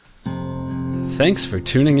Thanks for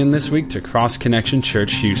tuning in this week to Cross Connection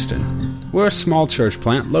Church Houston. We're a small church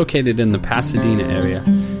plant located in the Pasadena area.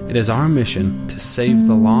 It is our mission to save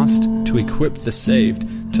the lost, to equip the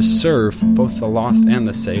saved, to serve both the lost and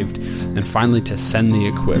the saved, and finally to send the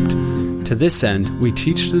equipped. To this end, we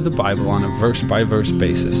teach through the Bible on a verse-by-verse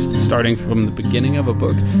basis, starting from the beginning of a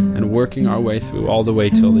book and working our way through all the way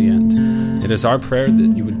till the end. It is our prayer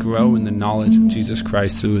that you would grow in the knowledge of Jesus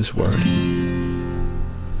Christ through His Word.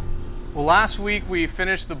 Well, last week we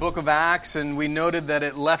finished the book of Acts, and we noted that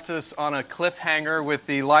it left us on a cliffhanger with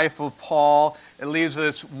the life of Paul. It leaves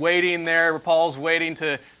us waiting there. Paul's waiting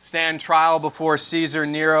to stand trial before Caesar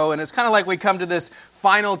Nero, and it's kind of like we come to this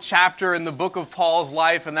final chapter in the book of Paul's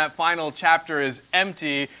life, and that final chapter is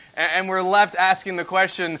empty, and we're left asking the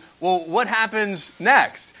question, well, what happens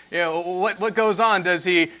next? What goes on? Does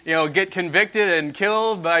he, get convicted and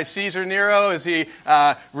killed by Caesar Nero? Is he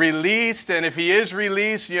released? And if he is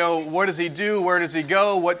released, what does he do? Where does he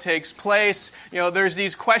go? What takes place? There's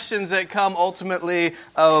these questions that come ultimately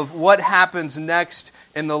of what happens next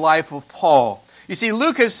in the life of Paul. You see,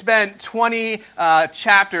 Luke has spent 20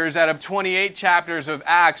 chapters out of 28 chapters of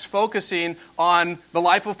Acts focusing on the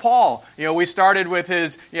life of Paul. We started with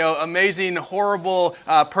his, amazing, horrible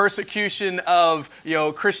persecution of,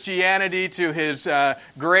 Christianity, to his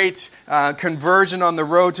great conversion on the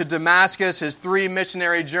road to Damascus, his 3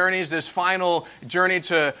 missionary journeys, this final journey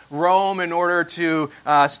to Rome in order to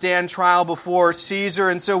stand trial before Caesar.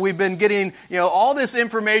 And so we've been getting, all this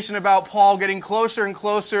information about Paul, getting closer and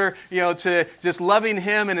closer, to just loving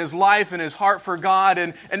him and his life and his heart for God.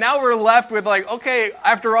 And now we're left with okay,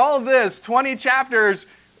 after all of this, 20 chapters,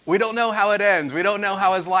 we don't know how it ends. We don't know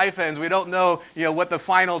how his life ends. We don't know, what the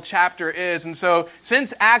final chapter is. And so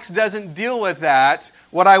since Acts doesn't deal with that,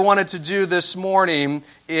 what I wanted to do this morning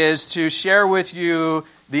is to share with you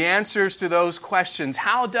the answers to those questions.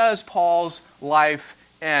 How does Paul's life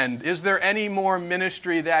end? Is there any more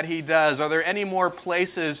ministry that he does? Are there any more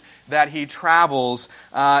places that he travels?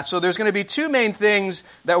 So there's going to be 2 main things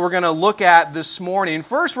that we're going to look at this morning.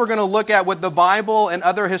 First, we're going to look at what the Bible and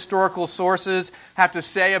other historical sources have to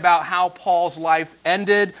say about how Paul's life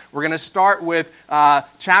ended. We're going to start with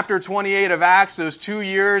chapter 28 of Acts, those 2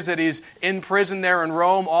 years that he's in prison there in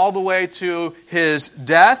Rome, all the way to his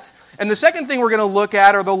death. And the second thing we're going to look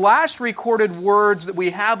at are the last recorded words that we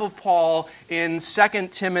have of Paul in 2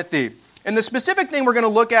 Timothy. And the specific thing we're going to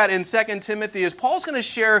look at in 2 Timothy is Paul's going to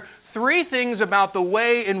share 3 things about the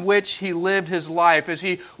way in which he lived his life. As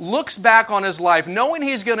he looks back on his life, knowing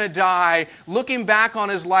he's going to die, looking back on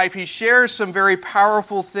his life, he shares some very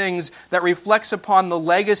powerful things that reflects upon the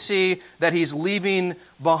legacy that he's leaving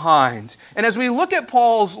behind. And as we look at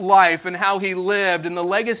Paul's life and how he lived and the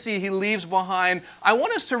legacy he leaves behind, I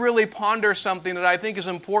want us to really ponder something that I think is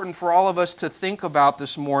important for all of us to think about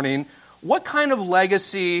this morning. What kind of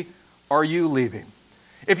legacy are you leaving?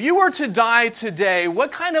 If you were to die today,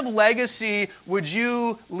 what kind of legacy would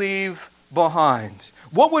you leave behind?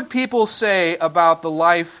 What would people say about the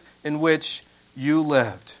life in which you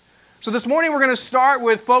lived? So this morning we're going to start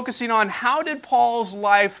with focusing on how did Paul's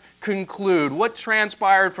life conclude? What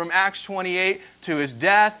transpired from Acts 28 to his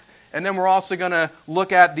death? And then we're also going to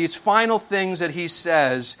look at these final things that he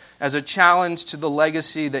says as a challenge to the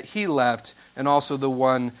legacy that he left and also the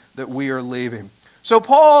one that we are leaving. So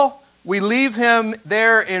Paul, we leave him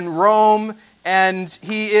there in Rome, and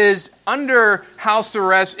he is under house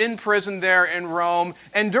arrest in prison there in Rome.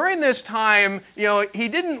 And during this time, he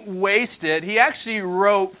didn't waste it. He actually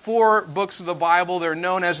wrote 4 books of the Bible. They're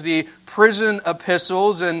known as the prison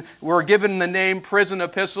epistles, and we're given the name prison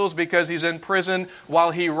epistles because he's in prison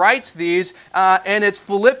while he writes these. And it's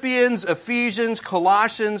Philippians, Ephesians,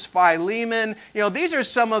 Colossians, Philemon. These are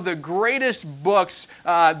some of the greatest books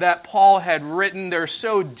that Paul had written. They're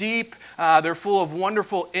so deep. They're full of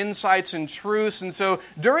wonderful insights and truths. And so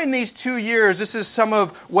during these 2 years, this is some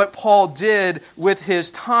of what Paul did with his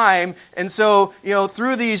time. And so,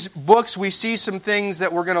 through these books, we see some things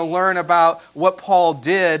that we're going to learn about what Paul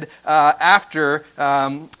did after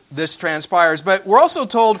this transpires. But we're also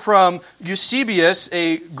told from Eusebius,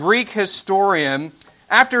 a Greek historian,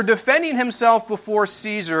 after defending himself before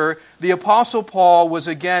Caesar, the Apostle Paul was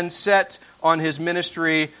again set on his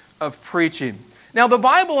ministry of preaching. Now, the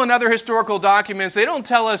Bible and other historical documents, they don't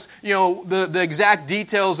tell us, the exact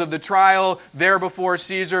details of the trial there before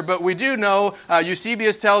Caesar, but we do know,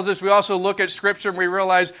 Eusebius tells us, we also look at Scripture and we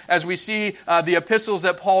realize, as we see the epistles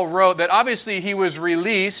that Paul wrote, that obviously he was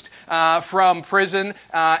released from prison,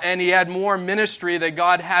 and he had more ministry that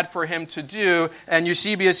God had for him to do, and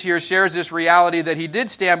Eusebius here shares this reality that he did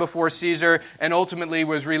stand before Caesar and ultimately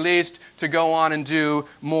was released to go on and do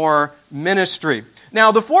more ministry.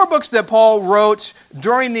 Now, the 4 books that Paul wrote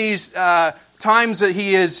during these times that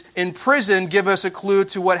he is in prison give us a clue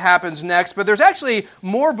to what happens next. But there's actually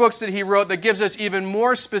more books that he wrote that gives us even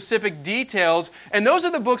more specific details. And those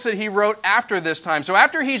are the books that he wrote after this time. So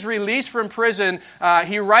after he's released from prison,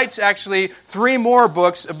 he writes actually 3 more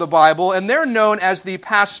books of the Bible. And they're known as the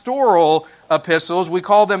pastoral epistles. We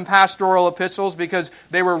call them pastoral epistles because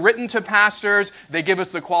they were written to pastors. They give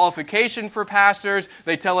us the qualification for pastors.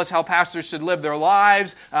 They tell us how pastors should live their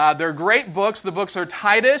lives. They're great books. The books are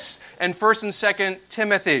Titus and 1st and 2nd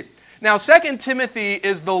Timothy. Now, 2 Timothy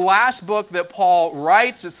is the last book that Paul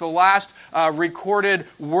writes. It's the last recorded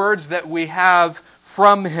words that we have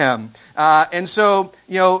from him. And so,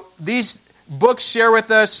 these books share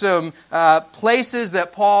with us some places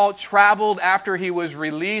that Paul traveled after he was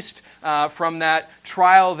released from that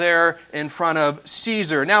trial there in front of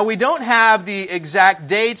Caesar. Now, we don't have the exact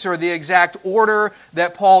dates or the exact order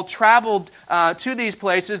that Paul traveled to these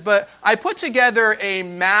places, but I put together a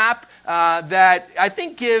map that I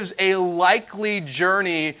think gives a likely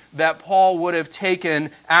journey that Paul would have taken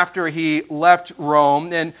after he left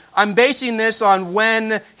Rome. And I'm basing this on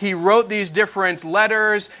when he wrote these different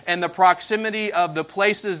letters and the proximity of the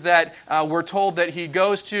places that we're told that he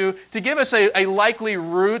goes to give us a likely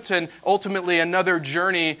route and ultimately another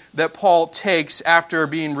journey that Paul takes after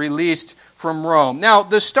being released from Rome. Now,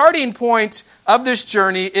 the starting point of this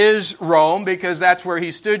journey is Rome because that's where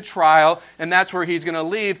he stood trial and that's where he's going to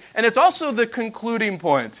leave. And it's also the concluding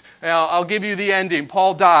point. Now, I'll give you the ending.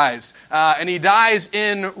 Paul dies, and he dies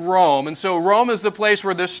in Rome. And so Rome is the place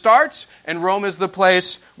where this starts, and Rome is the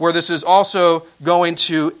place where this is also going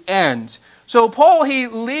to end. So Paul, he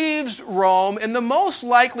leaves Rome, and the most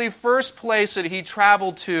likely first place that he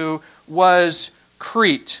traveled to was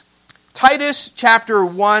Crete. Titus chapter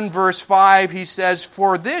 1 verse 5, he says,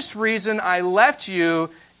 "For this reason I left you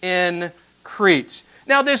in Crete."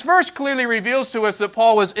 Now, this verse clearly reveals to us that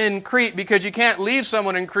Paul was in Crete because you can't leave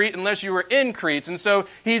someone in Crete unless you were in Crete. And so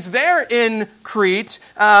he's there in Crete.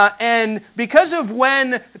 And because of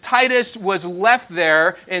when Titus was left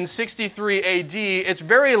there in 63 AD, it's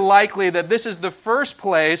very likely that this is the first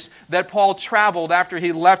place that Paul traveled after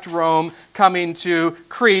he left Rome, coming to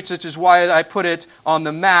Crete, which is why I put it on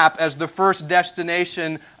the map as the first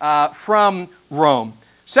destination from Rome.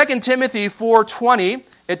 2 Timothy 4:20,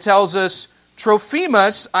 it tells us,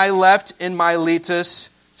 "Trophimus I left in Miletus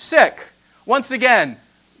sick." Once again,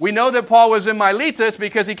 we know that Paul was in Miletus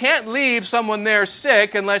because he can't leave someone there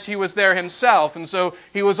sick unless he was there himself. And so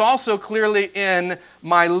he was also clearly in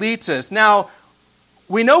Miletus. Now,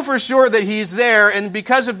 we know for sure that he's there, and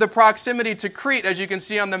because of the proximity to Crete, as you can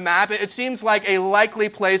see on the map, it seems like a likely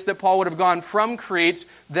place that Paul would have gone from Crete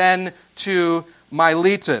then to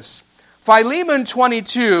Miletus. Philemon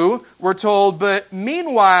 22, we're told, "But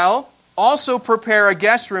meanwhile, also prepare a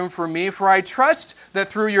guest room for me, for I trust that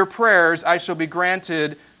through your prayers I shall be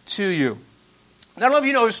granted to you." I don't know if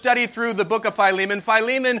you know who studied through the book of Philemon.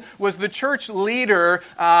 Philemon was the church leader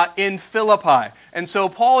in Philippi. And so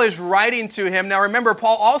Paul is writing to him. Now remember,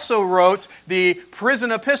 Paul also wrote the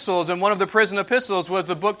prison epistles, and one of the prison epistles was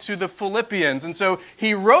the book to the Philippians. And so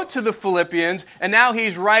he wrote to the Philippians, and now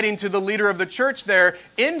he's writing to the leader of the church there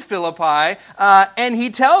in Philippi, and he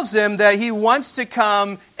tells them that he wants to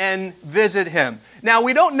come and visit him. Now,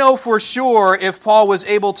 we don't know for sure if Paul was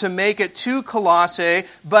able to make it to Colossae,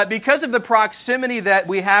 but because of the proximity that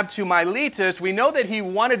we have to Miletus, we know that he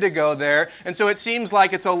wanted to go there, and so it seems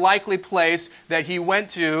like it's a likely place that he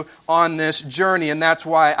went to on this journey, and that's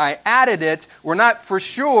why I added it. We're not for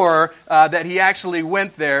sure that he actually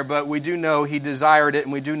went there, but we do know he desired it,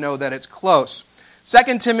 and we do know that it's close.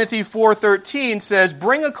 2 Timothy 4:13 says,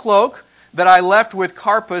 "Bring a cloak that I left with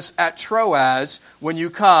Carpus at Troas when you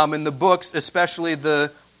come," in the books, especially the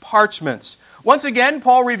parchments. Once again,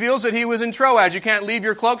 Paul reveals that he was in Troas. You can't leave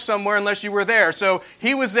your cloak somewhere unless you were there. So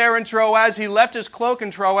he was there in Troas. He left his cloak in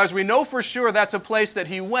Troas. We know for sure that's a place that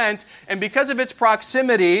he went. And because of its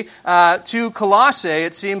proximity to Colossae,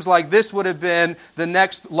 it seems like this would have been the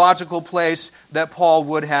next logical place that Paul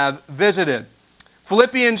would have visited.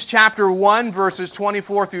 Philippians chapter 1, verses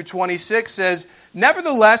 24 through 26 says,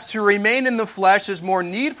 "Nevertheless, to remain in the flesh is more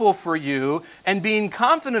needful for you, and being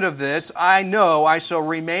confident of this, I know I shall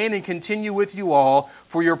remain and continue with you all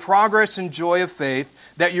for your progress and joy of faith,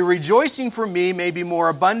 that your rejoicing for me may be more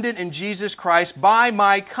abundant in Jesus Christ by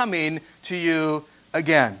my coming to you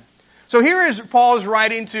again." So here is Paul is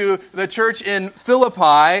writing to the church in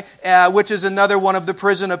Philippi, which is another one of the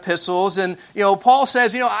prison epistles. And, Paul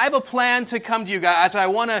says, I have a plan to come to you guys. I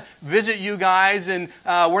want to visit you guys. And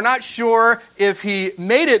we're not sure if he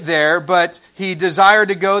made it there, but he desired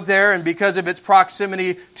to go there. And because of its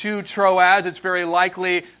proximity to Troas, it's very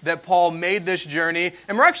likely that Paul made this journey.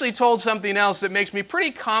 And we're actually told something else that makes me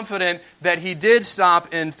pretty confident that he did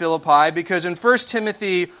stop in Philippi, because in 1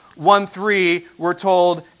 Timothy 1:3, we're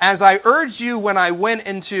told, as I urged you when I went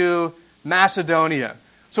into Macedonia.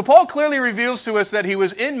 So Paul clearly reveals to us that he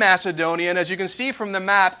was in Macedonia, and as you can see from the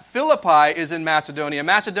map, Philippi is in Macedonia.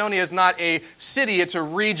 Macedonia is not a city, it's a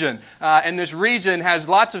region. And this region has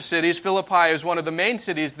lots of cities. Philippi is one of the main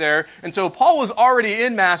cities there. And so Paul was already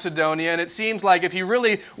in Macedonia, and it seems like if he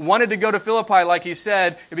really wanted to go to Philippi, like he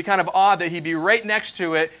said, it'd be kind of odd that he'd be right next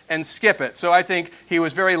to it and skip it. So I think he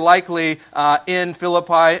was very likely in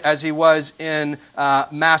Philippi as he was in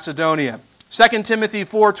Macedonia. 2 Timothy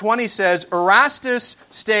 4:20 says, Erastus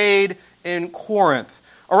stayed in Corinth.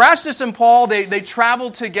 Erastus and Paul, they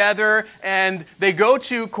traveled together and they go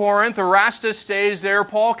to Corinth. Erastus stays there.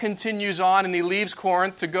 Paul continues on and he leaves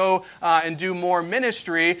Corinth to go and do more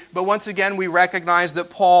ministry. But once again, we recognize that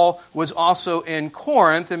Paul was also in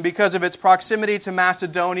Corinth. And because of its proximity to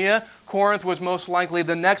Macedonia, Corinth was most likely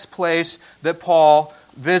the next place that Paul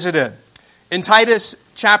visited. In Titus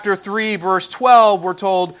chapter 3, verse 12, we're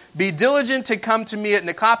told, be diligent to come to me at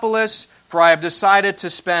Nicopolis, for I have decided to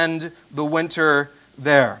spend the winter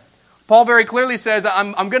there. Paul very clearly says,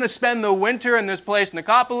 I'm going to spend the winter in this place,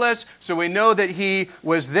 Nicopolis, so we know that he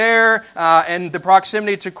was there, and the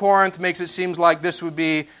proximity to Corinth makes it seem like this would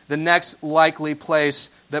be the next likely place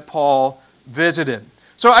that Paul visited.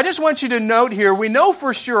 So I just want you to note here, we know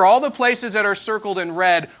for sure all the places that are circled in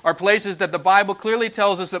red are places that the Bible clearly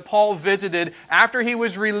tells us that Paul visited after he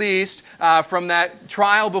was released from that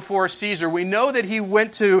trial before Caesar. We know that he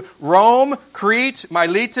went to Rome, Crete,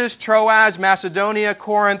 Miletus, Troas, Macedonia,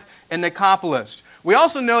 Corinth, and Nicopolis. We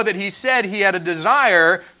also know that he said he had a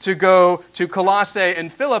desire to go to Colossae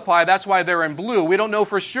and Philippi. That's why they're in blue. We don't know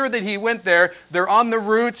for sure that he went there. They're on the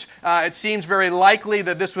route. It seems very likely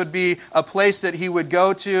that this would be a place that he would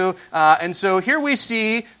go to. And so here we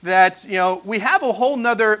see that, we have a whole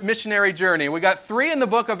nother missionary journey. We got 3 in the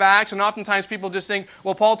book of Acts, and oftentimes people just think,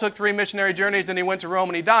 well, Paul took 3 missionary journeys and he went to Rome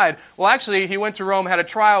and he died. Well, actually, he went to Rome, had a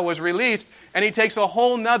trial, was released, and he takes a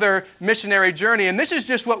whole nother missionary journey. And this is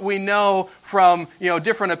just what we know from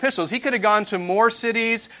different epistles. He could have gone to more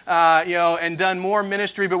cities, and done more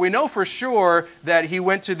ministry, but we know for sure that he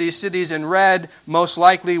went to these cities in red, most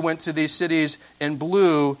likely went to these cities in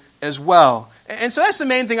blue as well. And so that's the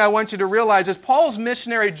main thing I want you to realize is Paul's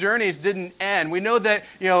missionary journeys didn't end. We know that,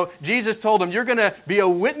 Jesus told him, you're going to be a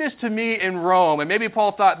witness to me in Rome. And maybe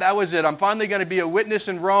Paul thought that was it. I'm finally going to be a witness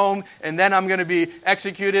in Rome, and then I'm going to be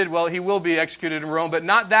executed. Well, he will be executed in Rome, but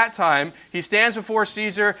not that time. He stands before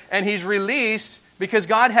Caesar, and he's released because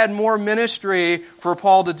God had more ministry for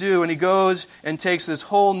Paul to do, and he goes and takes this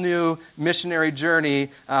whole new missionary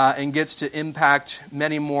journey and gets to impact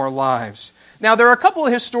many more lives. Now, there are a couple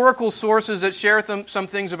of historical sources that share some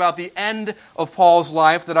things about the end of Paul's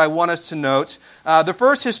life that I want us to note. The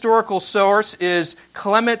first historical source is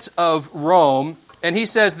Clement of Rome, and he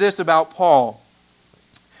says this about Paul.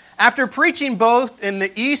 After preaching both in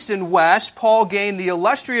the East and West, Paul gained the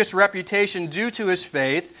illustrious reputation due to his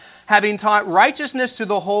faith, having taught righteousness to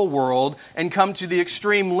the whole world and come to the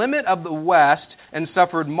extreme limit of the West and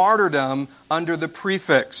suffered martyrdom under the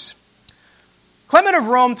prefix. Clement of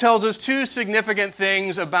Rome tells us 2 significant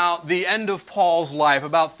things about the end of Paul's life,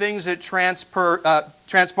 about things that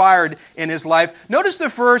transpired in his life. Notice the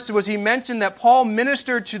first was he mentioned that Paul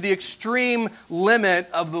ministered to the extreme limit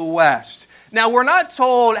of the West. Now, we're not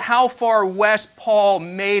told how far west Paul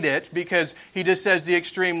made it because he just says the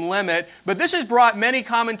extreme limit, but this has brought many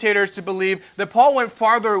commentators to believe that Paul went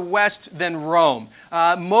farther west than Rome.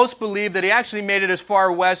 Most believe that he actually made it as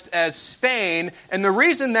far west as Spain, and the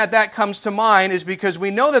reason that comes to mind is because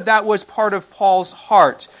we know that was part of Paul's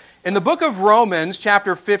heart. In the book of Romans,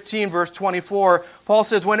 chapter 15, verse 24, Paul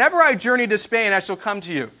says, whenever I journey to Spain, I shall come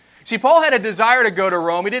to you. See, Paul had a desire to go to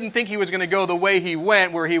Rome. He didn't think he was going to go the way he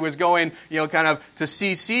went, where he was going, kind of to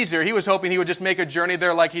see Caesar. He was hoping he would just make a journey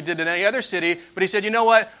there like he did in any other city. But he said, you know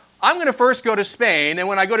what? I'm going to first go to Spain, and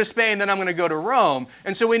when I go to Spain, then I'm going to go to Rome.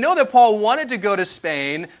 And so we know that Paul wanted to go to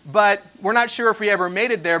Spain, but we're not sure if he ever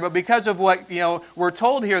made it there. But because of what we're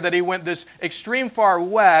told here that he went this extreme far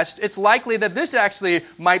west, it's likely that this actually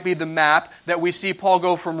might be the map that we see Paul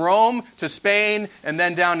go from Rome to Spain and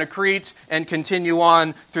then down to Crete and continue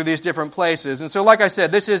on through these different places. And so, like I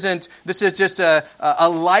said, this is just a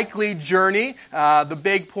likely journey. The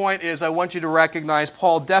big point is I want you to recognize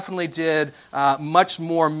Paul definitely did much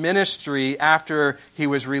more ministry after he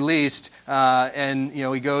was released, and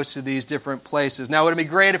he goes to these different places. Now, would it be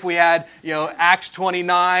great if we had Acts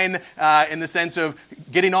 29 in the sense of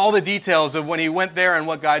getting all the details of when he went there and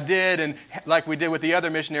what God did, and like we did with the other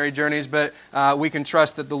missionary journeys, but we can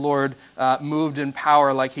trust that the Lord moved in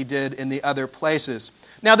power like he did in the other places.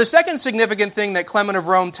 Now, the second significant thing that Clement of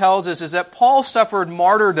Rome tells us is that Paul suffered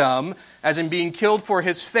martyrdom, as in being killed for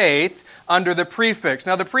his faith, under the prefects.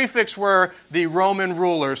 Now, the prefects were the Roman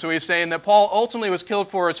rulers, so he's saying that Paul ultimately was killed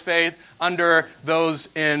for his faith under those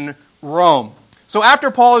in Rome. So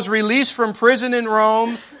after Paul is released from prison in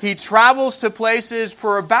Rome, he travels to places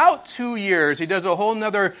for about 2 years. He does a whole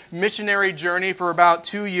other missionary journey for about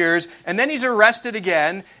 2 years, and then he's arrested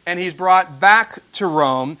again, and he's brought back to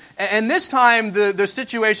Rome. And this time, the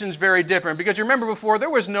situation's very different, because you remember before, there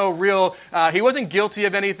was no real, he wasn't guilty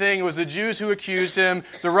of anything. It was the Jews who accused him.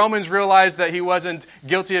 The Romans realized that he wasn't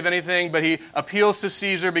guilty of anything, but he appeals to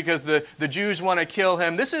Caesar because the Jews want to kill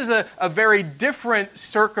him. This is a very different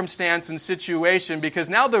circumstance and situation, because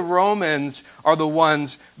now the Romans are the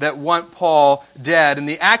ones that want Paul dead. And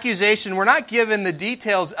the accusation, we're not given the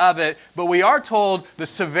details of it, but we are told the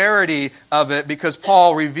severity of it, because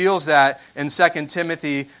Paul reveals that in 2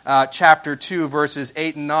 Timothy chapter 2, verses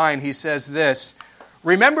 8 and 9. He says this,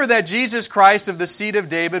 "Remember that Jesus Christ of the seed of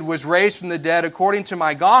David was raised from the dead according to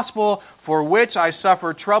my gospel, for which I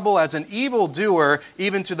suffer trouble as an evildoer,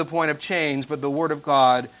 even to the point of chains, but the word of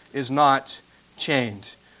God is not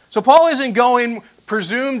chained." So Paul isn't going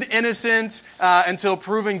presumed innocent until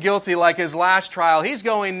proven guilty like his last trial. He's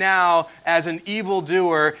going now as an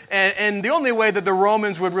evildoer. And the only way that the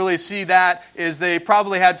Romans would really see that is they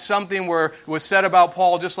probably had something where it was said about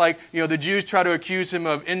Paul, just like the Jews try to accuse him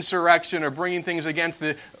of insurrection or bringing things against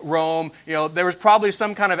Rome. There was probably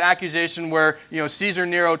some kind of accusation where Caesar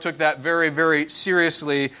Nero took that very, very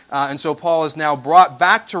seriously. And so Paul is now brought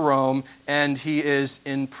back to Rome, and he is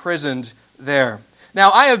imprisoned there.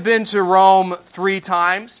 Now, I have been to Rome 3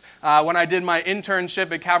 times. When I did my internship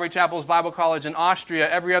at Calvary Chapel's Bible College in Austria,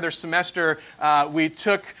 every other semester we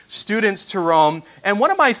took students to Rome. And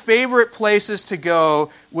one of my favorite places to go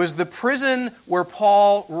was the prison where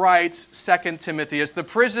Paul writes 2 Timothy. It's the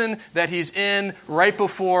prison that he's in right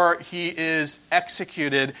before he is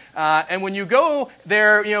executed. And when you go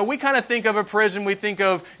there, we kind of think of a prison, we think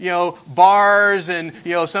of, bars and,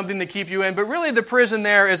 something to keep you in. But really the prison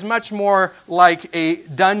there is much more like a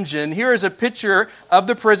dungeon. Here is a picture of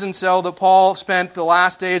the prison cell that Paul spent the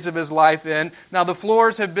last days of his life in. Now the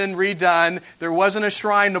floors have been redone. There wasn't a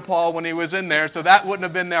shrine to Paul when he was in there, so that wouldn't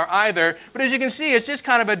have been there either. But as you can see, it's just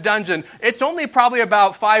kind of a dungeon. It's only probably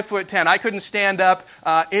about 5'10". I couldn't stand up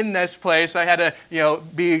in this place. I had to,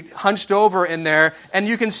 be hunched over in there. And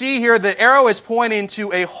you can see here the arrow is pointing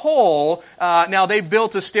to a hole. Now they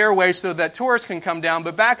built a stairway so that tourists can come down.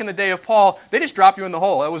 But back in the day of Paul, they just dropped you in the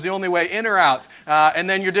hole. That was the only way in or out. And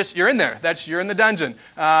then you're in there. You're in the dungeon.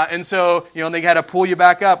 And so, they had to pull you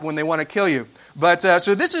back up when they want to kill you. But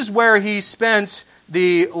so this is where he spent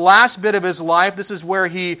the last bit of his life. This is where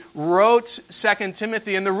he wrote 2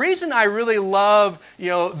 Timothy. And the reason I really love,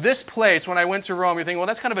 this place when I went to Rome, you think, well,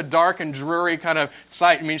 that's kind of a dark and dreary kind of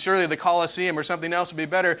site. I mean, surely the Colosseum or something else would be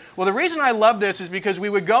better. Well, the reason I love this is because we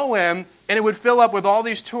would go in and it would fill up with all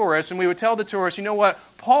these tourists, and we would tell the tourists, you know what?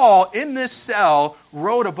 Paul, in this cell,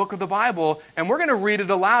 wrote a book of the Bible, and we're going to read it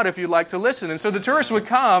aloud if you'd like to listen. And so the tourists would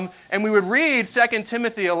come, and we would read 2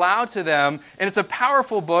 Timothy aloud to them, and it's a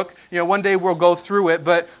powerful book. One day we'll go through it.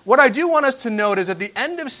 But what I do want us to note is at the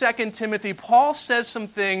end of 2 Timothy, Paul says some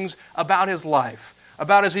things about his life,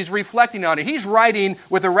 about as he's reflecting on it. He's writing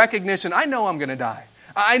with a recognition, I know I'm going to die.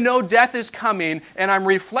 I know death is coming, and I'm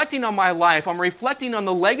reflecting on my life. I'm reflecting on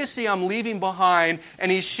the legacy I'm leaving behind.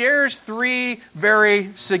 And he shares 3 very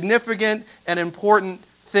significant and important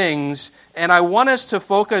things. And I want us to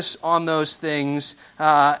focus on those things.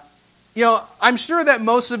 I'm sure that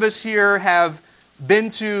most of us here have been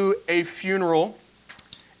to a funeral.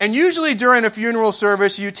 And usually during a funeral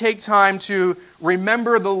service, you take time to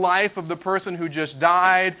remember the life of the person who just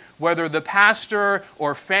died, whether the pastor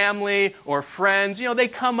or family or friends. They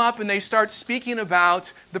come up and they start speaking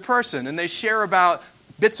about the person, and they share about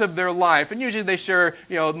bits of their life. And usually they share,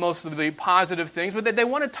 most of the positive things, but they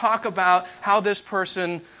want to talk about how this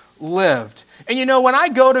person lived. And when I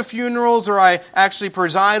go to funerals or I actually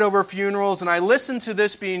preside over funerals and I listen to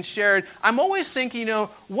this being shared, I'm always thinking,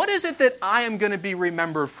 what is it that I am going to be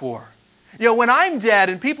remembered for? When I'm dead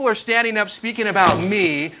and people are standing up speaking about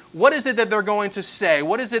me, what is it that they're going to say?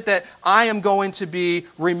 What is it that I am going to be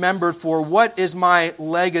remembered for? What is my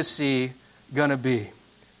legacy going to be?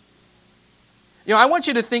 I want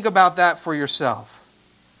you to think about that for yourself.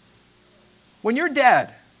 When you're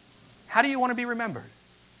dead, how do you want to be remembered?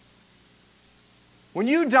 When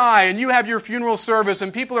you die and you have your funeral service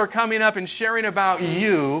and people are coming up and sharing about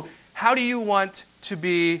you, how do you want to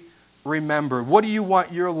be remembered? What do you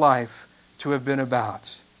want your life to have been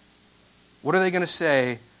about? What are they going to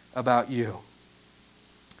say about you?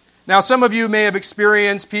 Now, some of you may have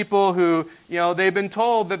experienced people who, they've been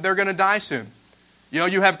told that they're going to die soon.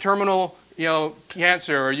 You have terminal,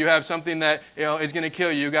 cancer, or you have something that, is going to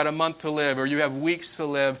kill you. You've got a month to live, or you have weeks to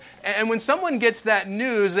live. And when someone gets that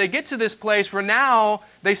news, they get to this place where now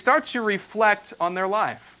they start to reflect on their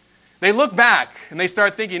life. They look back and they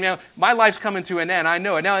start thinking, my life's coming to an end. I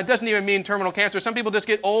know it. Now, it doesn't even mean terminal cancer. Some people just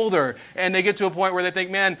get older and they get to a point where they think,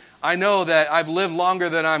 man, I know that I've lived longer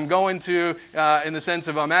than I'm going to, in the sense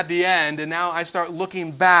of I'm at the end. And now I start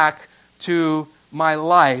looking back to my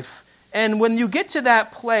life. And when you get to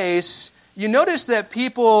that place, you notice that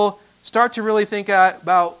people start to really think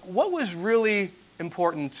about what was really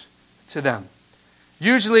important to them.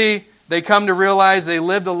 Usually, they come to realize they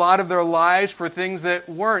lived a lot of their lives for things that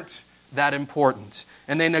weren't that important.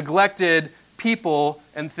 And they neglected people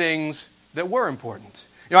and things that were important.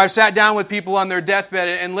 I've sat down with people on their deathbed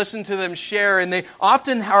and listened to them share, and they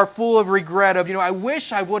often are full of regret of, I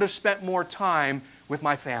wish I would have spent more time with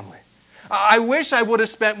my family. I wish I would have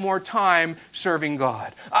spent more time serving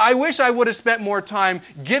God. I wish I would have spent more time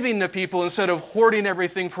giving to people instead of hoarding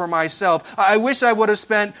everything for myself. I wish I would have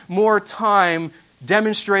spent more time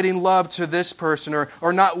demonstrating love to this person,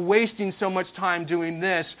 or not wasting so much time doing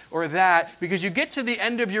this or that, because you get to the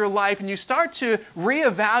end of your life and you start to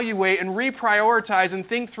reevaluate and reprioritize and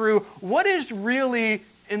think through what is really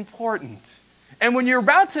important. And when you're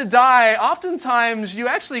about to die, oftentimes you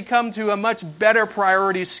actually come to a much better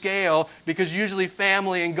priority scale, because usually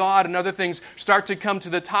family and God and other things start to come to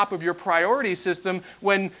the top of your priority system.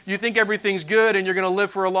 When you think everything's good and you're going to live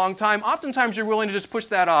for a long time, oftentimes you're willing to just push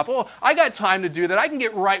that off. Oh, I got time to do that. I can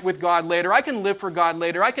get right with God later. I can live for God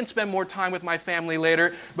later. I can spend more time with my family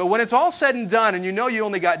later. But when it's all said and done and you know you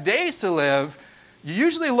only got days to live, you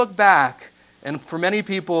usually look back, and for many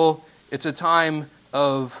people, it's a time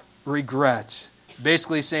of regret.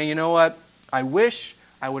 Basically saying, you know what, I wish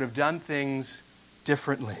I would have done things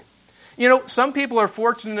differently. Some people are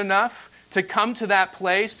fortunate enough to come to that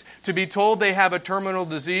place, to be told they have a terminal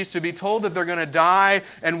disease, to be told that they're going to die,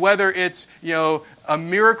 and whether it's, a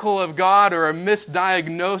miracle of God or a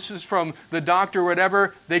misdiagnosis from the doctor or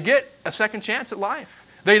whatever, they get a second chance at life.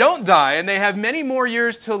 They don't die, and they have many more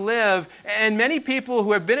years to live. And many people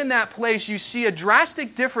who have been in that place, you see a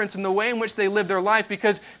drastic difference in the way in which they live their life,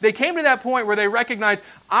 because they came to that point where they recognize,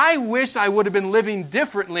 I wish I would have been living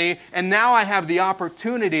differently, and now I have the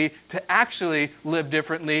opportunity to actually live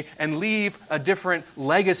differently and leave a different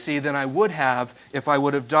legacy than I would have if I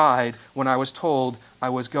would have died when I was told I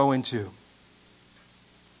was going to.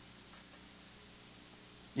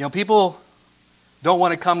 People don't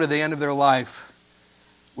want to come to the end of their life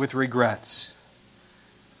with regrets.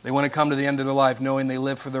 They want to come to the end of their life knowing they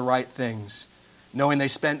lived for the right things, knowing they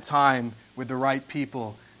spent time with the right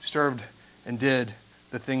people, served and did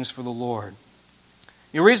the things for the Lord.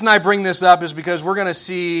 The reason I bring this up is because we're going to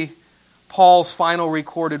see Paul's final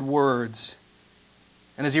recorded words.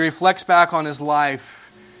 And as he reflects back on his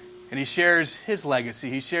life and he shares his legacy,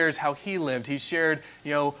 he shares how he lived, he shared,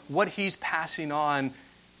 what he's passing on,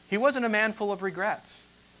 he wasn't a man full of regrets.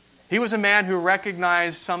 He was a man who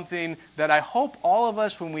recognized something that I hope all of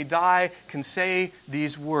us, when we die, can say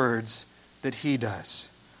these words that he does.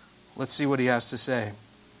 Let's see what he has to say.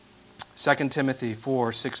 2 Timothy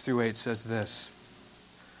 4, 6 through 8 says this.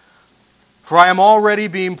 For I am already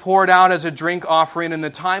being poured out as a drink offering, and the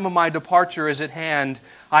time of my departure is at hand.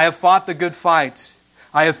 I have fought the good fight.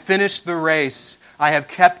 I have finished the race. I have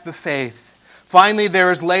kept the faith. Finally,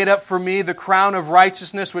 there is laid up for me the crown of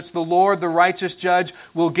righteousness, which the Lord, the righteous judge,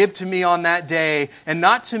 will give to me on that day, and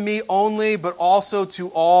not to me only, but also to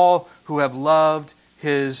all who have loved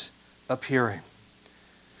his appearing.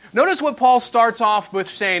 Notice what Paul starts off with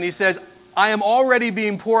saying. He says, I am already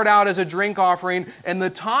being poured out as a drink offering, and the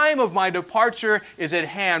time of my departure is at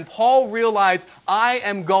hand. Paul realized, I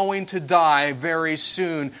am going to die very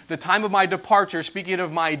soon. The time of my departure, speaking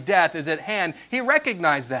of my death, is at hand. He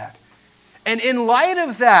recognized that. And in light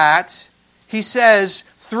of that, he says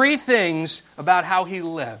 3 things about how he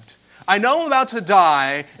lived. I know I'm about to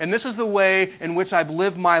die, and this is the way in which I've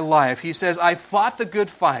lived my life. He says, I fought the good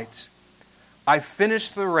fight. I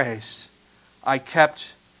finished the race. I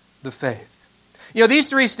kept the faith. You know, these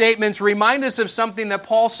 3 statements remind us of something that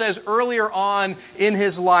Paul says earlier on in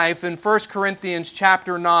his life. In 1 Corinthians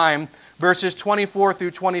chapter 9, verses 24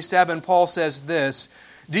 through 27, Paul says this,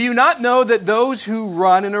 Do you not know that those who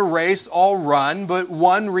run in a race all run, but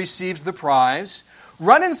one receives the prize?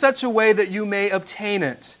 Run in such a way that you may obtain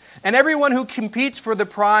it. And everyone who competes for the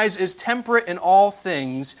prize is temperate in all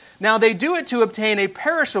things. Now they do it to obtain a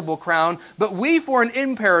perishable crown, but we for an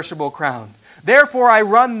imperishable crown. Therefore I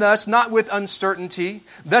run thus, not with uncertainty.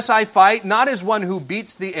 Thus I fight, not as one who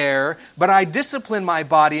beats the air, but I discipline my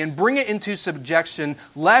body and bring it into subjection,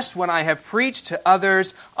 lest when I have preached to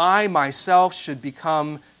others, I myself should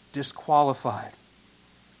become disqualified.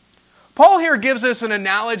 Paul here gives us an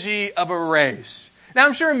analogy of a race. Now,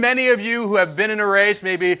 I'm sure many of you who have been in a race,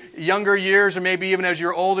 maybe younger years, or maybe even as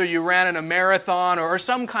you're older, you ran in a marathon or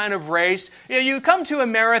some kind of race. You come to a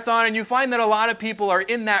marathon and you find that a lot of people are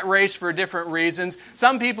in that race for different reasons.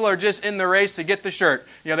 Some people are just in the race to get the shirt.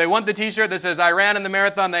 They want the t-shirt that says, I ran in the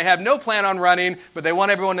marathon. They have no plan on running, but they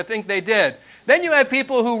want everyone to think they did. Then you have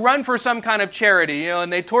people who run for some kind of charity,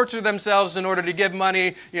 and they torture themselves in order to give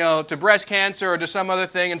money, to breast cancer or to some other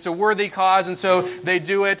thing. And it's a worthy cause, and so they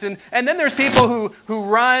do it. And then there's people who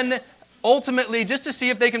run ultimately just to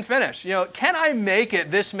see if they can finish. Can I make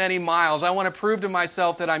it this many miles? I want to prove to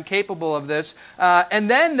myself that I'm capable of this. And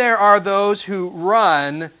then there are those who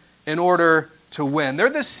run in order to win.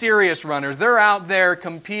 They're the serious runners. They're out there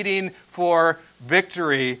competing for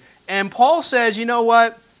victory. And Paul says, you know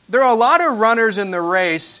what? There are a lot of runners in the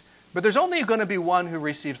race, but there's only going to be one who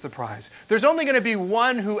receives the prize. There's only going to be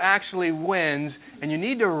one who actually wins, and you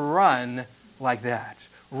need to run like that.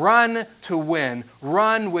 Run to win.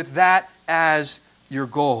 Run with that as your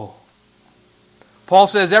goal. Paul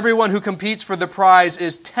says everyone who competes for the prize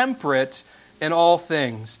is temperate in all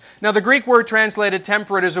things. Now, the Greek word translated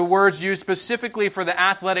temperate is a word used specifically for the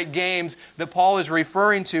athletic games that Paul is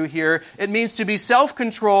referring to here. It means to be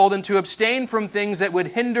self-controlled and to abstain from things that would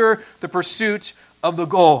hinder the pursuit of the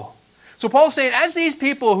goal. So Paul's saying, as these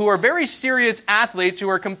people who are very serious athletes who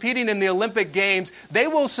are competing in the Olympic Games, they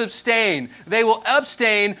will abstain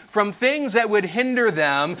from things that would hinder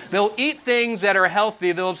them. They'll eat things that are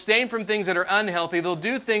healthy. They'll abstain from things that are unhealthy. They'll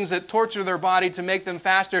do things that torture their body to make them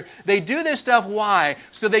faster. They do this stuff, why?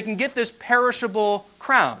 So they can get this perishable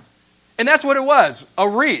crown. And that's what it was, a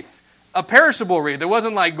wreath. A perishable wreath. It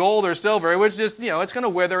wasn't like gold or silver. It was just, it's going to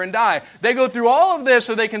wither and die. They go through all of this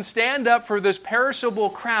so they can stand up for this perishable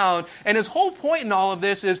crown. And his whole point in all of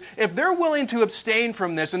this is, if they're willing to abstain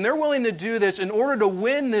from this and they're willing to do this in order to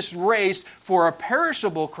win this race for a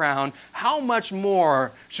perishable crown, how much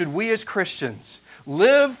more should we as Christians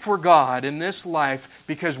live for God in this life,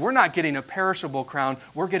 because we're not getting a perishable crown,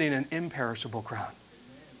 we're getting an imperishable crown.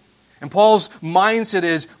 And Paul's mindset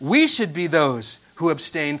is, we should be those who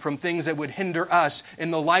abstain from things that would hinder us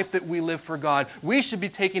in the life that we live for God. We should be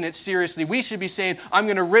taking it seriously. We should be saying, I'm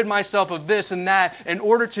going to rid myself of this and that in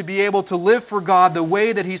order to be able to live for God the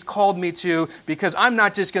way that He's called me to, because I'm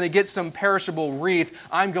not just going to get some perishable wreath.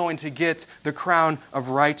 I'm going to get the crown of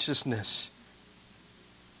righteousness.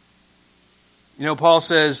 Paul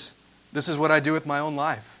says, this is what I do with my own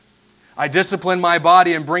life. I discipline my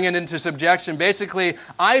body and bring it into subjection. Basically,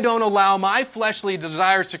 I don't allow my fleshly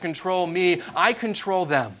desires to control me. I control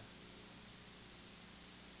them.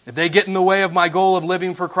 If they get in the way of my goal of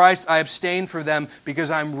living for Christ, I abstain from them,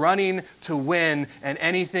 because I'm running to win, and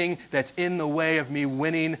anything that's in the way of me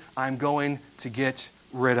winning, I'm going to get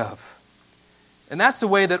rid of. And that's the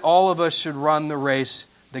way that all of us should run the race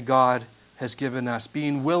that God has given us,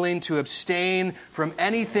 being willing to abstain from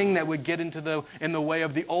anything that would get in the way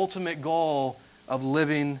of the ultimate goal of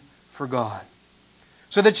living for God.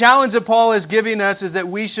 So the challenge that Paul is giving us is that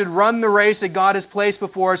we should run the race that God has placed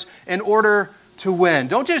before us in order to win.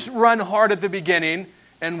 Don't just run hard at the beginning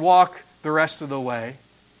and walk the rest of the way.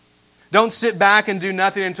 Don't sit back and do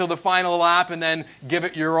nothing until the final lap and then give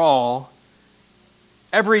it your all.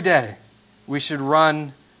 Every day we should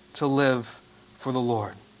run to live for the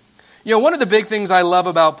Lord. One of the big things I love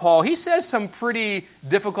about Paul, he says some pretty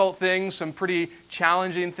difficult things, some pretty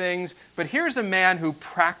challenging things, but here's a man who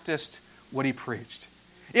practiced what he preached.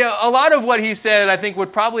 You know, a lot of what he said, I think,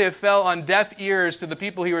 would probably have fell on deaf ears to the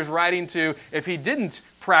people he was writing to if he didn't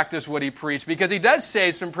practice what he preached, because he does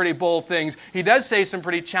say some pretty bold things. He does say some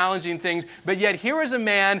pretty challenging things, but yet here is a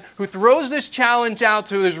man who throws this challenge out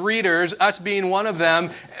to his readers, us being one of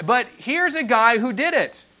them, but here's a guy who did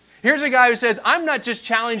it. Here's a guy who says, I'm not just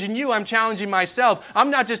challenging you, I'm challenging myself.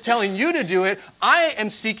 I'm not just telling you to do it, I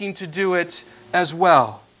am seeking to do it as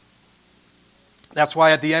well. That's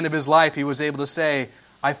why at the end of his life he was able to say,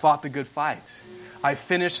 I fought the good fight. I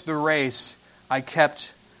finished the race. I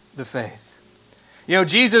kept the faith. You know,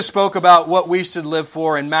 Jesus spoke about what we should live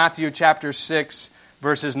for in Matthew chapter 6,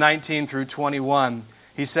 verses 19 through 21.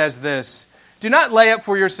 He says this, do not lay up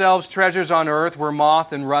for yourselves treasures on earth where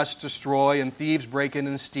moth and rust destroy and thieves break in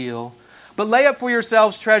and steal, but lay up for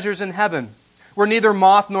yourselves treasures in heaven, where neither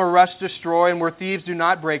moth nor rust destroy and where thieves do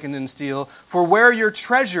not break in and steal. For where your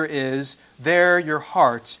treasure is, there your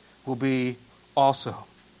heart will be also.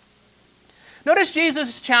 Notice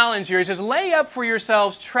Jesus' challenge here. He says, lay up for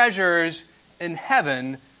yourselves treasures in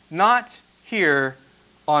heaven, not here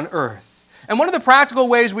on earth. And one of the practical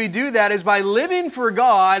ways we do that is by living for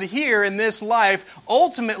God here in this life,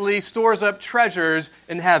 ultimately stores up treasures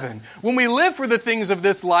in heaven. When we live for the things of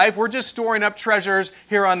this life, we're just storing up treasures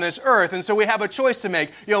here on this earth. And so we have a choice to make.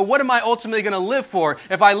 You know, what am I ultimately going to live for?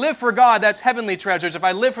 If I live for God, that's heavenly treasures. If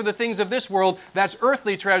I live for the things of this world, that's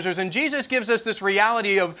earthly treasures. And Jesus gives us this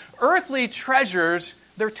reality of earthly treasures,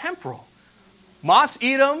 they're temporal. Moths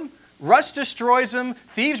eat them. Rust destroys them.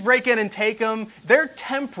 Thieves break in and take them. They're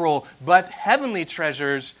temporal, but heavenly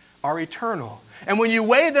treasures are eternal. And when you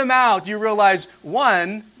weigh them out, you realize,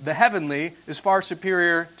 one, the heavenly, is far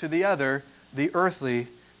superior to the other, the earthly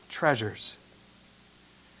treasures.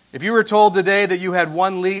 If you were told today that you had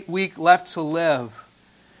 1 week left to live,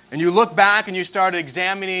 and you look back and you start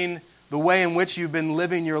examining the way in which you've been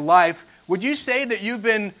living your life, would you say that you've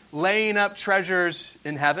been laying up treasures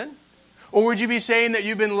in heaven? Or would you be saying that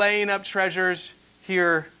you've been laying up treasures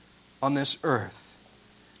here on this earth?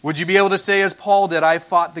 Would you be able to say, as Paul did, I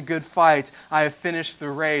fought the good fight, I have finished the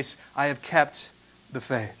race, I have kept the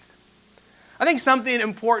faith? I think something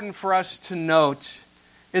important for us to note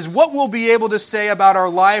is what we'll be able to say about our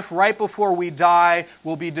life right before we die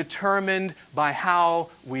will be determined by how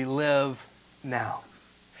we live now.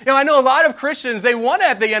 You know, I know a lot of Christians, they want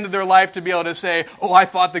at the end of their life to be able to say, oh, I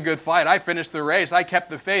fought the good fight, I finished the race, I kept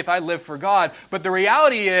the faith, I lived for God. But the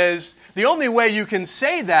reality is, the only way you can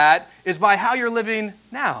say that is by how you're living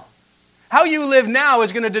now. How you live now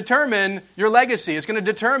is going to determine your legacy. It's going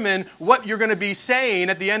to determine what you're going to be saying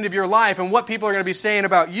at the end of your life and what people are going to be saying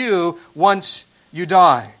about you once you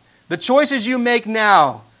die. The choices you make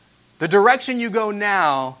now, the direction you go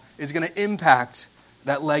now, is going to impact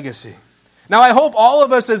that legacy. Now, I hope all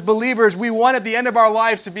of us as believers, we want at the end of our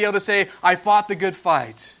lives to be able to say, I fought the good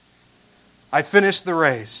fight. I finished the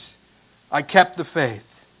race. I kept the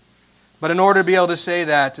faith. But in order to be able to say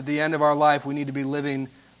that at the end of our life, we need to be living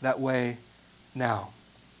that way now.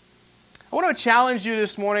 I want to challenge you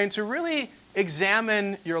this morning to really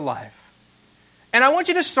examine your life. And I want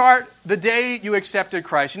you to start the day you accepted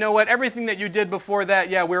Christ. You know what? Everything that you did before that,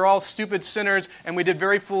 yeah, we're all stupid sinners and we did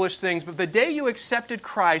very foolish things. But the day you accepted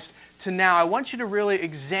Christ to now, I want you to really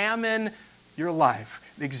examine your life.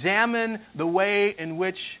 Examine the way in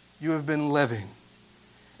which you have been living.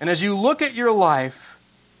 And as you look at your life,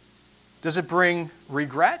 does it bring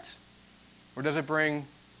regret or does it bring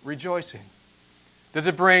rejoicing? Does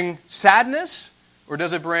it bring sadness or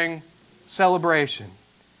does it bring celebration?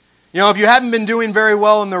 You know, if you haven't been doing very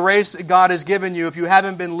well in the race that God has given you, if you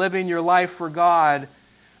haven't been living your life for God,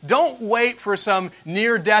 don't wait for some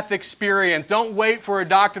near-death experience. Don't wait for a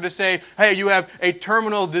doctor to say, hey, you have a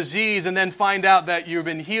terminal disease, and then find out that you've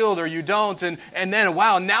been healed or you don't, and then,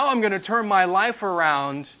 wow, now I'm going to turn my life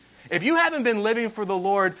around. If you haven't been living for the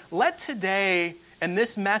Lord, let today and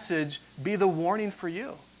this message be the warning for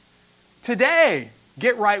you. Today,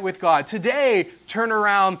 get right with God. Today, turn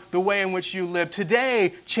around the way in which you live.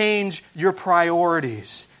 Today, change your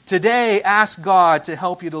priorities. Today, ask God to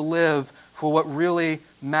help you to live for what really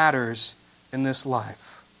matters in this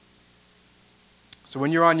life. So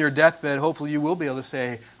when you're on your deathbed, hopefully you will be able to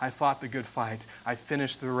say, I fought the good fight. I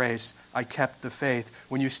finished the race. I kept the faith.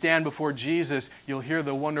 When you stand before Jesus, you'll hear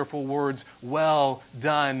the wonderful words, well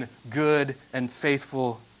done, good and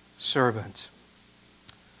faithful servant.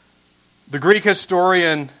 The Greek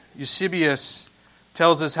historian Eusebius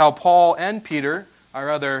tells us how Paul and Peter, our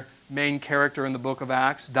other main character in the book of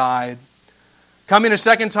Acts, died. Coming a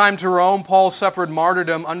second time to Rome, Paul suffered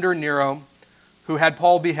martyrdom under Nero, who had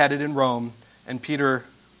Paul beheaded in Rome and Peter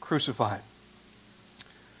crucified.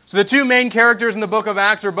 So the two main characters in the book of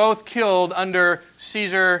Acts are both killed under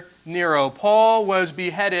Caesar Nero. Paul was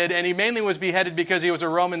beheaded, and he mainly was beheaded because he was a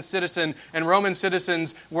Roman citizen, and Roman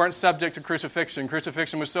citizens weren't subject to crucifixion.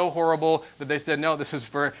 Crucifixion was so horrible that they said, no, this is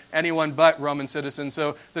for anyone but Roman citizens.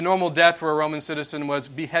 So the normal death for a Roman citizen was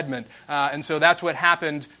beheadment. And so that's what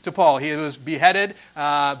happened to Paul. He was beheaded,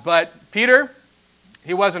 but Peter,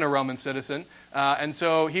 he wasn't a Roman citizen. And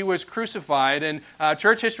so he was crucified. And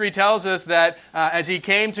church history tells us that as he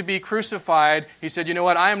came to be crucified, he said, you know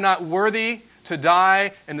what, I am not worthy to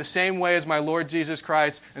die in the same way as my Lord Jesus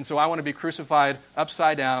Christ, and so I want to be crucified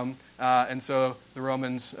upside down. And so the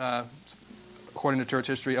Romans, according to church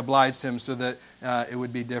history, obliged him so that it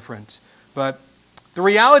would be different. But the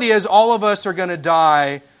reality is all of us are going to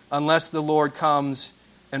die unless the Lord comes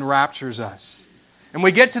and raptures us. And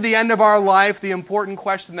we get to the end of our life, the important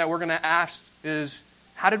question that we're going to ask is,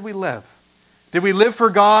 how did we live? Did we live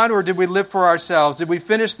for God or did we live for ourselves? Did we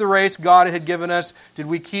finish the race God had given us? Did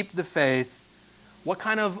we keep the faith? What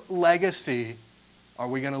kind of legacy are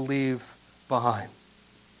we going to leave behind?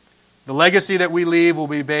 The legacy that we leave will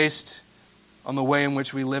be based on the way in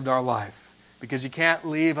which we lived our life. Because you can't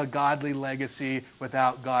leave a godly legacy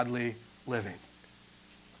without godly living.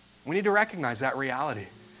 We need to recognize that reality.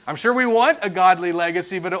 I'm sure we want a godly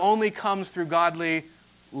legacy, but it only comes through godly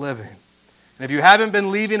living. And if you haven't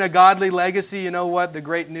been leaving a godly legacy, you know what? The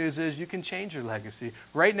great news is you can change your legacy.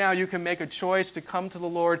 Right now you can make a choice to come to the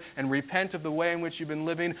Lord and repent of the way in which you've been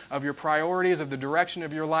living, of your priorities, of the direction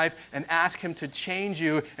of your life, and ask Him to change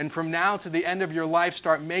you. And from now to the end of your life,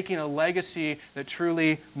 start making a legacy that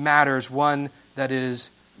truly matters, one that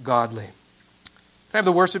is godly. Can I have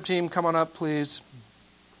the worship team come on up, please?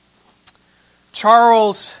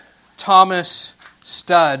 Charles Thomas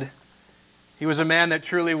Studd. He was a man that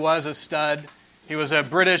truly was a stud. He was a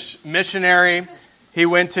British missionary. He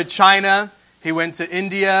went to China. He went to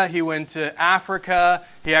India. He went to Africa.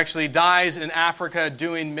 He actually dies in Africa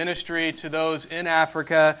doing ministry to those in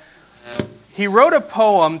Africa. He wrote a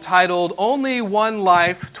poem titled, "Only One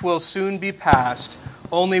Life 'Twill Soon Be Past,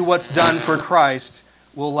 Only What's Done for Christ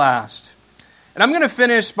Will Last." And I'm going to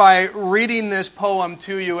finish by reading this poem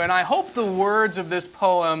to you, and I hope the words of this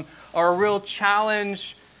poem are a real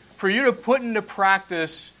challenge for you to put into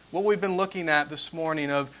practice what we've been looking at this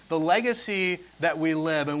morning of the legacy that we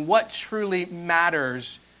live and what truly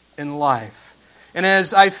matters in life. And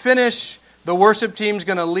as I finish, the worship team's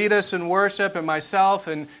going to lead us in worship, and myself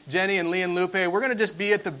and Jenny and Lee and Lupe, we're going to just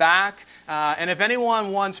be at the back. And if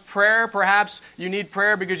anyone wants prayer, perhaps you need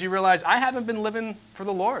prayer because you realize, I haven't been living for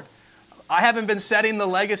the Lord. I haven't been setting the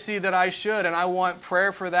legacy that I should, and I want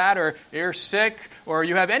prayer for that, or you're sick, or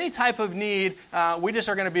you have any type of need, we just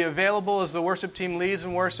are going to be available as the worship team leads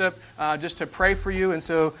in worship just to pray for you. And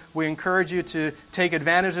so we encourage you to take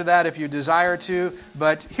advantage of that if you desire to.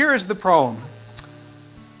 But here is the poem.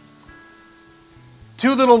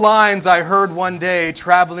 Two little lines I heard one day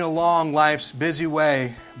traveling along life's busy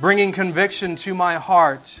way, bringing conviction to my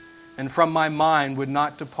heart and from my mind would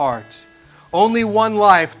not depart. Only one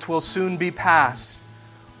life 'twill soon be past.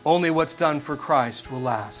 Only what's done for Christ will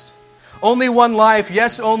last. Only one life,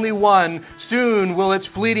 yes, only one. Soon will its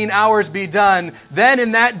fleeting hours be done. Then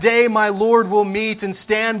in that day my Lord will meet and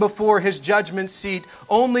stand before His judgment seat.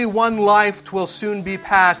 Only one life 'twill soon be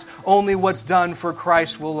past. Only what's done for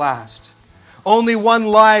Christ will last. Only one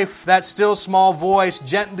life, that still small voice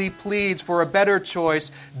gently pleads for a better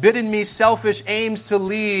choice, bidding me selfish aims to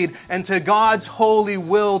lead and to God's holy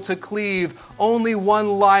will to cleave. Only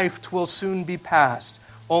one life 'twill soon be past.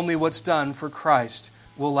 Only what's done for Christ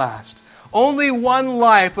will last. Only one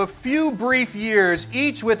life, a few brief years,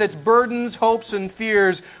 each with its burdens, hopes, and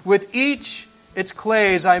fears. With each its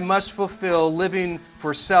clays I must fulfill, living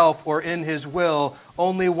for self or in His will.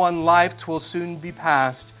 Only one life 'twill soon be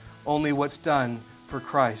past. Only what's done for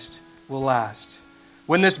Christ will last.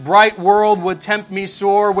 When this bright world would tempt me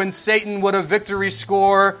sore, when Satan would a victory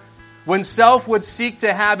score, when self would seek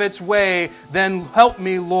to have its way, then help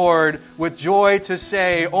me, Lord, with joy to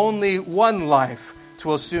say, only one life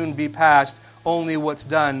 'twill soon be past. Only what's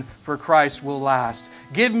done for Christ will last.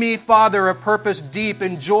 Give me, Father, a purpose deep,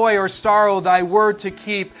 in joy or sorrow Thy word to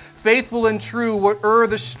keep, faithful and true, whate'er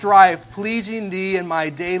the strife, pleasing Thee in my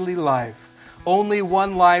daily life. Only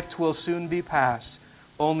one life 'twill soon be past.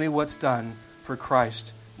 Only what's done for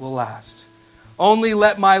Christ will last. Only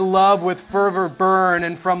let my love with fervor burn,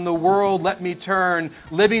 and from the world let me turn,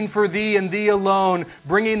 living for Thee and Thee alone,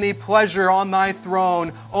 bringing Thee pleasure on Thy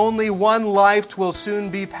throne. Only one life 'twill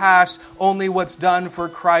soon be past. Only what's done for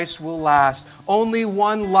Christ will last. Only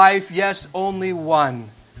one life, yes, only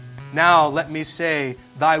one. Now let me say,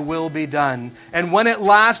 thy will be done. And when at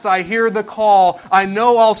last I hear the call, I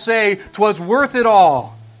know I'll say, 'twas worth it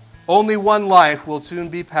all. Only one life will soon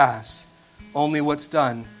be past. Only what's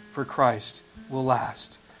done for Christ will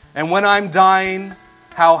last. And when I'm dying,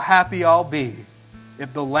 how happy I'll be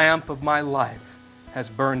if the lamp of my life has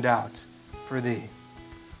burned out for thee.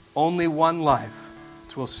 Only one life,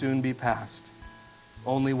 'twill soon be past.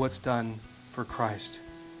 Only what's done for Christ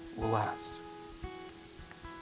will last.